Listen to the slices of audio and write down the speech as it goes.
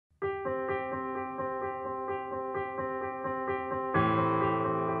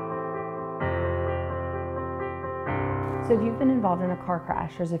So if you've been involved in a car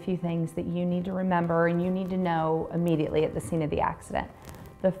crash, there's a few things that you need to remember and you need to know immediately at the scene of the accident.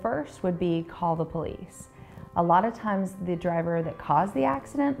 The first would be call the police. A lot of times the driver that caused the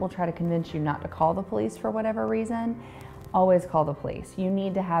accident will try to convince you not to call the police for whatever reason. Always call the police. You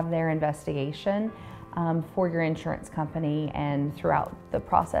need to have their investigation for your insurance company and throughout the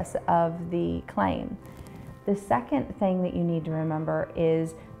process of the claim. The second thing that you need to remember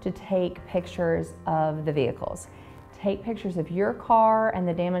is to take pictures of the vehicles. Take pictures of your car and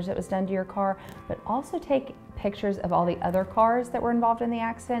the damage that was done to your car, but also take pictures of all the other cars that were involved in the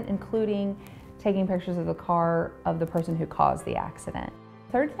accident, including taking pictures of the car of the person who caused the accident.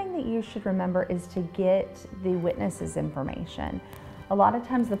 Third thing that you should remember is to get the witnesses' information. A lot of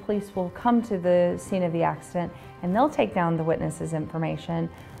times the police will come to the scene of the accident and they'll take down the witnesses' information,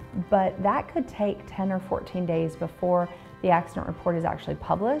 but that could take 10 or 14 days before the accident report is actually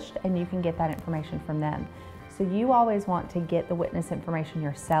published and you can get that information from them. So you always want to get the witness information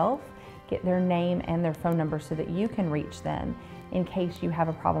yourself, get their name and their phone number so that you can reach them in case you have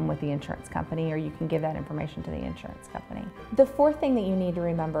a problem with the insurance company, or you can give that information to the insurance company. The fourth thing that you need to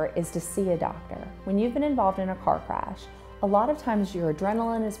remember is to see a doctor. When you've been involved in a car crash, a lot of times your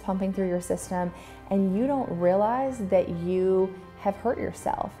adrenaline is pumping through your system and you don't realize that you have hurt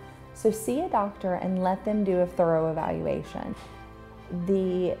yourself. So see a doctor and let them do a thorough evaluation.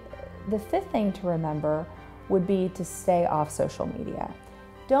 The fifth thing to remember would be to stay off social media.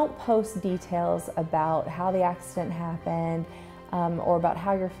 Don't post details about how the accident happened or about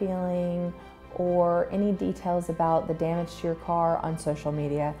how you're feeling or any details about the damage to your car on social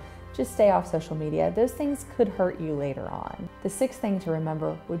media. Just stay off social media. Those things could hurt you later on. The sixth thing to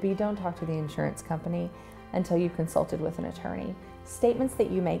remember would be don't talk to the insurance company until you've consulted with an attorney. Statements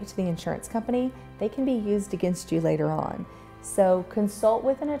that you make to the insurance company, they can be used against you later on. So consult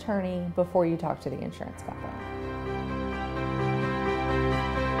with an attorney before you talk to the insurance company.